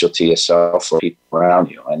beneficial to yourself or people around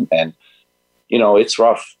you. And it's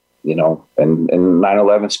rough, and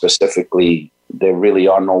 9/11 specifically, there really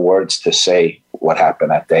are no words to say what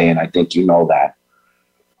happened that day. And I think you know that.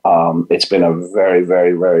 It's been a very,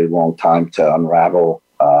 very, very long time to unravel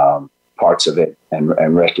parts of it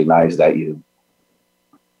and recognize that you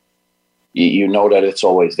know that it's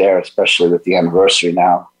always there, especially with the anniversary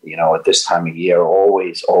now. At this time of year,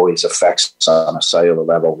 always affects us on a cellular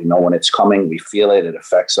level. We know when it's coming, we feel it, it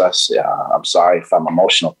affects us. I'm sorry if I'm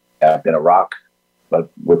emotional. I've been a rock, but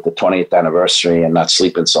with the 20th anniversary and not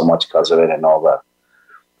sleeping so much because of it, and all the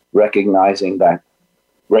recognition, that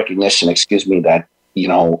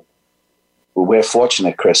we're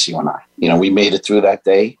fortunate, Chris, you and I. We made it through that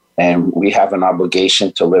day, and we have an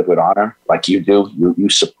obligation to live with honor, like you do. You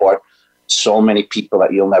support so many people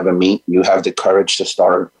that you'll never meet. You have the courage to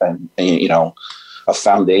start a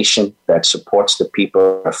foundation that supports the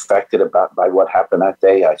people affected by what happened that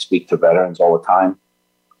day. I speak to veterans all the time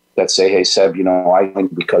that say, hey, Seb, I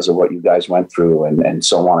think because of what you guys went through and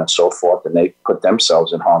so on and so forth, and they put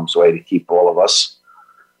themselves in harm's way to keep all of us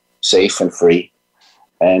safe and free.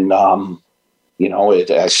 And, it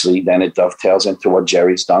actually then it dovetails into what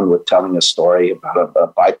Jerri's done with telling a story about a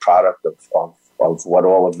byproduct of what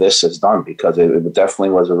all of this has done, because it definitely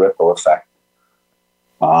was a ripple effect.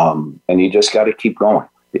 And you just got to keep going,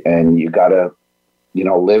 and you got to,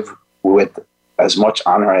 live with as much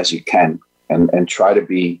honor as you can, and try to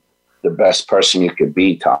be the best person you could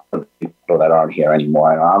be to other people that aren't here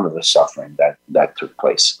anymore and honor the suffering that took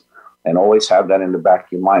place. And always have that in the back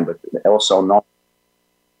of your mind, but also know,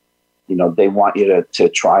 they want you to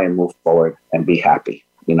try and move forward and be happy.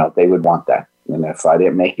 They would want that. And if I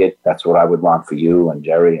didn't make it, that's what I would want for you and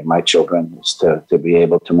Jerri and my children, is to be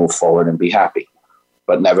able to move forward and be happy,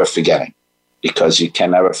 but never forgetting, because you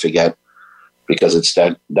can never forget, because it's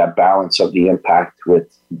that balance of the impact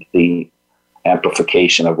with the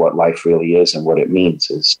amplification of what life really is and what it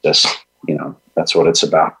means is just, that's what it's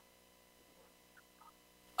about.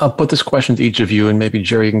 I'll put this question to each of you, and maybe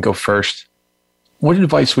Jerri, you can go first. What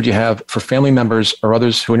advice would you have for family members or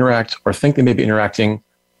others who interact or think they may be interacting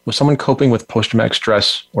with someone coping with post-traumatic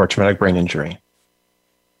stress or traumatic brain injury?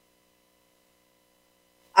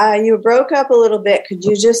 You broke up a little bit. Could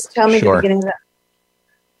you just tell me the beginning of that?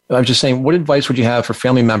 I was just saying, what advice would you have for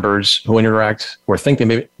family members who interact or think they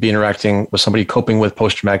may be interacting with somebody coping with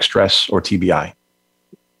post-traumatic stress or TBI?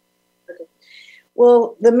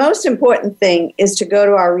 Well, the most important thing is to go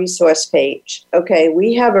to our resource page. Okay,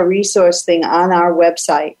 we have a resource thing on our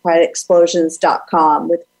website, quietexplosions.com,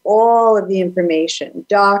 with all of the information,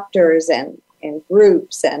 doctors and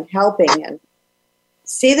groups and helping, and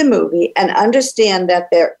see the movie and understand that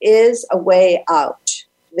there is a way out.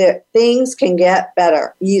 That things can get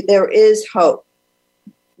better. There is hope.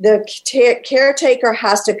 The caretaker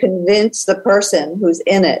has to convince the person who's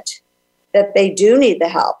in it that they do need the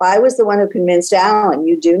help. I was the one who convinced Alan,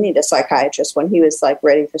 you do need a psychiatrist, when he was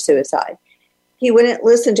ready for suicide. He wouldn't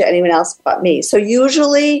listen to anyone else but me. So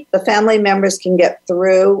usually the family members can get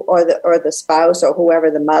through, or the spouse or whoever,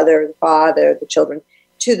 the mother, the father, the children,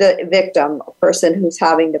 to the victim, a person who's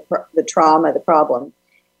having the trauma, the problem.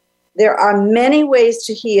 There are many ways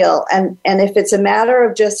to heal. And if it's a matter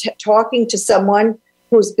of just talking to someone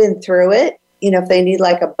who's been through it, if they need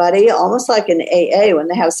a buddy, almost like an AA, when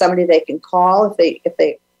they have somebody they can call if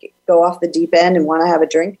they go off the deep end and want to have a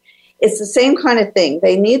drink. It's the same kind of thing.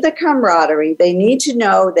 They need the camaraderie. They need to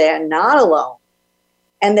know they're not alone.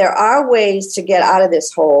 And there are ways to get out of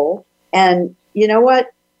this hole. And you know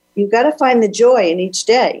what? You've got to find the joy in each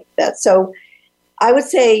day. So I would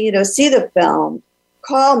say, see the film,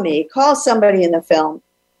 call me, call somebody in the film,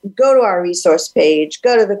 go to our resource page,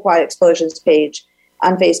 go to the Quiet Explosions page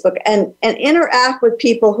on Facebook, and interact with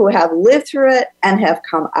people who have lived through it and have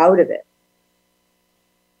come out of it.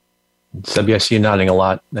 Sebby, I see you nodding a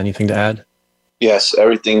lot. Anything to add? Yes,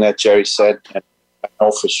 everything that Jerri said, and I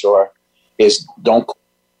know for sure, is don't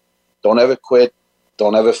ever quit.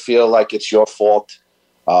 Don't ever feel like it's your fault.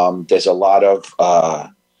 There's a lot of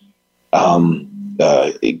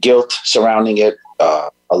guilt surrounding it,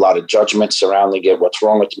 a lot of judgment surrounding it. What's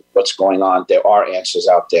wrong with you? What's going on? There are answers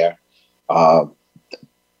out there.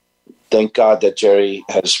 Thank God that Jerri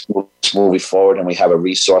has moved this movie forward and we have a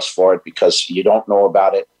resource for it, because you don't know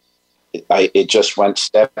about it. It just went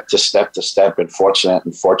step to step to step, and fortunate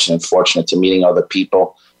to meeting other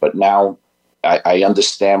people. But now I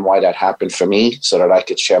understand why that happened for me, so that I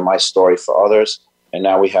could share my story for others. And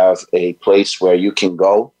now we have a place where you can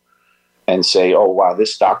go and say, oh, wow,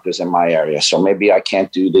 this doctor's in my area. So maybe I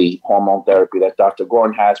can't do the hormone therapy that Dr.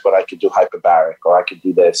 Gordon has, but I could do hyperbaric, or I could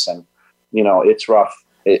do this. And, it's rough.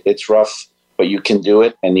 It's rough, but you can do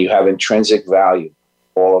it, and you have intrinsic value.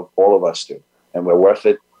 All of us do. And we're worth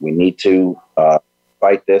it. We need to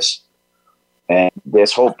fight this. And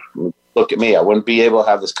there's hope. Look at me. I wouldn't be able to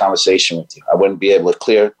have this conversation with you. I wouldn't be able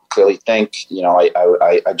to clearly think.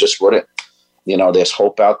 I just wouldn't. There's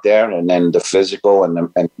hope out there. And then the physical and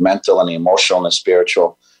the mental and the emotional and the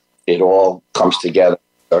spiritual, it all comes together,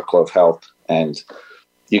 circle of health. And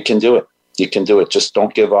you can do it. You can do it. Just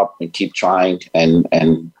don't give up and keep trying,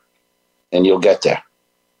 and you'll get there.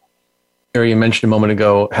 Jerri, you mentioned a moment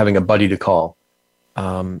ago having a buddy to call.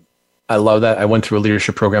 I love that. I went through a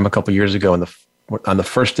leadership program a couple of years ago, and on the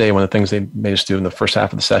first day, one of the things they made us do in the first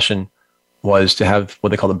half of the session was to have what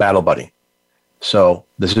they call the battle buddy. So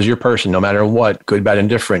this is your person, no matter what, good, bad,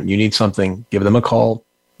 indifferent. You need something, give them a call.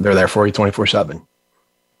 They're there for you 24/7.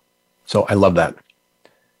 So I love that.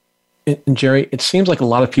 And Jerri, it seems like a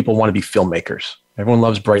lot of people want to be filmmakers. Everyone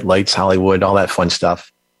loves bright lights, Hollywood, all that fun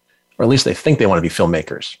stuff. Or at least they think they want to be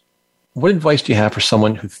filmmakers. What advice do you have for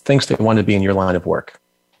someone who thinks they want to be in your line of work?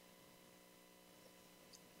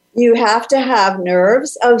 You have to have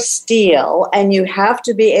nerves of steel, and you have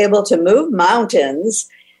to be able to move mountains.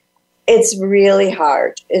 It's really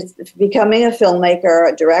hard. It's becoming a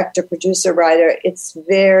filmmaker, a director, producer, writer. It's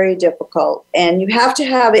very difficult. And you have to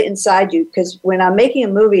have it inside you, because when I'm making a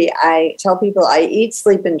movie, I tell people I eat,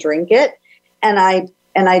 sleep, and drink it. And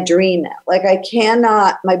I dream it. Like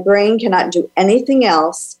my brain cannot do anything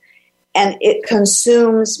else. And it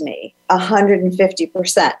consumes me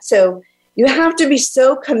 150%. So you have to be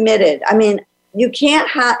so committed. I mean, you can't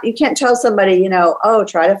tell somebody,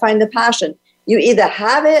 try to find the passion. You either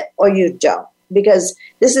have it or you don't, because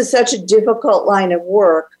this is such a difficult line of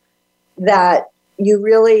work that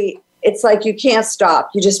it's like you can't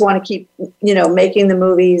stop. You just want to keep, making the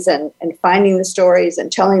movies and finding the stories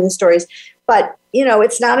and telling the stories. But,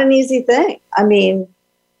 it's not an easy thing. I mean,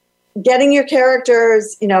 getting your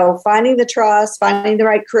characters, finding the trust, finding the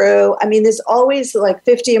right crew. I mean, there's always like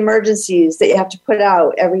 50 emergencies that you have to put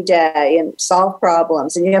out every day and solve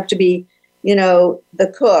problems. And you have to be,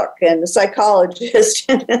 the cook and the psychologist,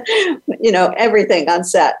 everything on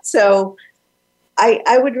set. So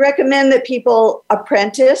I would recommend that people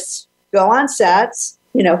apprentice, go on sets,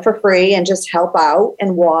 for free, and just help out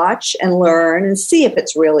and watch and learn and see if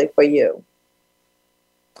it's really for you.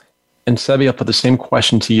 And Sebby, I'll put the same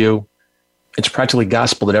question to you. It's practically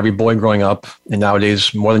gospel that every boy growing up, and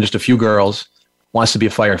nowadays more than just a few girls, wants to be a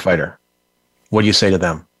firefighter. What do you say to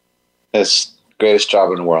them? It's the greatest job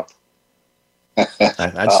in the world.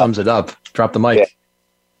 That sums it up. Drop the mic. Yeah.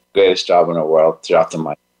 Greatest job in the world. Drop the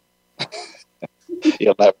mic.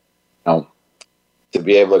 You'll never know. To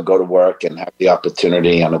be able to go to work and have the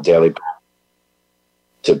opportunity on a daily basis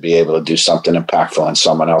to be able to do something impactful in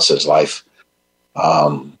someone else's life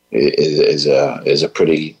is a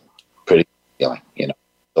pretty feeling.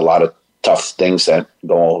 A lot of tough things that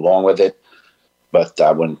go along with it, but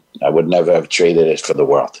I would never have traded it for the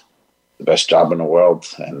world. The best job in the world,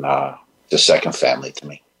 and the second family to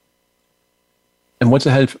me. And what's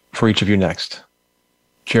ahead for each of you next?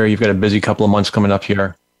 Jerri, you've got a busy couple of months coming up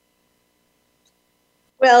here.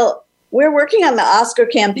 Well, we're working on the Oscar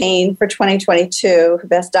campaign for 2022,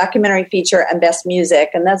 Best Documentary Feature and Best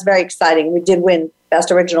Music, and that's very exciting. We did win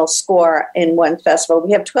Best Original Score in one festival.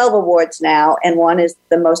 We have 12 awards now, and one is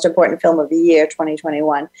the most important film of the year,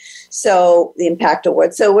 2021, so the Impact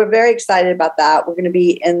Award. So we're very excited about that. We're going to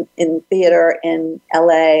be in theater in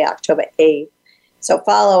LA October 8th. So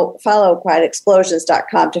follow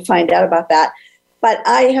quietexplosions.com to find out about that. But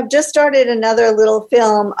I have just started another little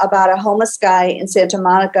film about a homeless guy in Santa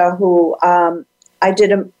Monica who I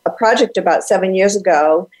did a project about 7 years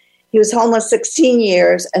ago. He was homeless 16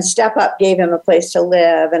 years, and Step Up gave him a place to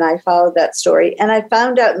live, and I followed that story. And I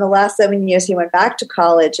found out in the last 7 years he went back to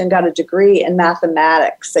college and got a degree in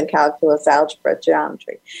mathematics and calculus, algebra,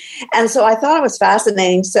 geometry. And so I thought it was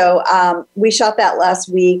fascinating. So we shot that last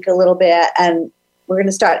week a little bit, and we're going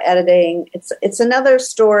to start editing. It's another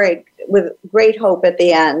story with great hope at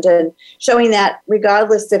the end, and showing that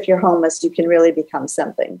regardless if you're homeless, you can really become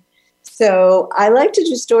something. So I like to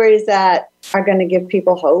do stories that are going to give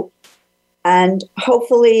people hope, and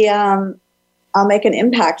hopefully I'll make an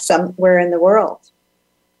impact somewhere in the world.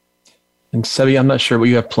 And Sebby, I'm not sure what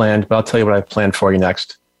you have planned, but I'll tell you what I have planned for you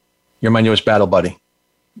next. You're my newest battle buddy.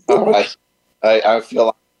 All right. I feel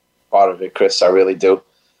like I'm part of it, Chris. I really do.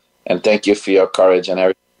 And thank you for your courage and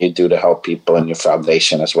everything you do to help people and your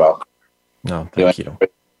foundation as well. No, thank you.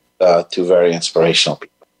 Two very inspirational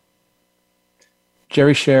people.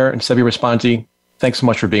 Jerri Sher and Sebby Raspanti, thanks so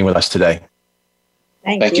much for being with us today.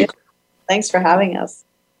 Thank you. Thanks for having us.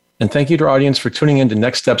 And thank you to our audience for tuning in to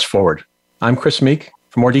Next Steps Forward. I'm Chris Meek.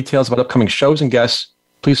 For more details about upcoming shows and guests,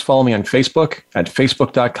 please follow me on Facebook at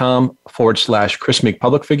facebook.com/Chris Meek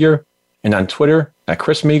Public Figure and on Twitter at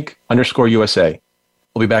Chris Meek_USA.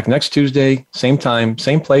 We'll be back next Tuesday, same time,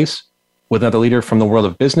 same place, with another leader from the world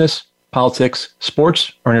of business, politics,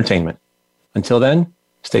 sports, or entertainment. Until then,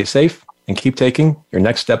 stay safe and keep taking your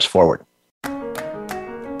next steps forward.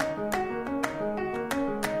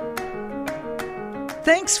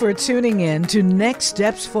 Thanks for tuning in to Next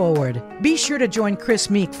Steps Forward. Be sure to join Chris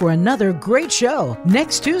Meek for another great show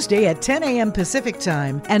next Tuesday at 10 a.m. Pacific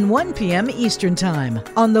Time and 1 p.m. Eastern Time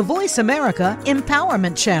on the Voice America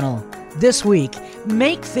Empowerment Channel. This week,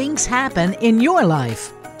 make things happen in your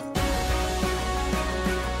life.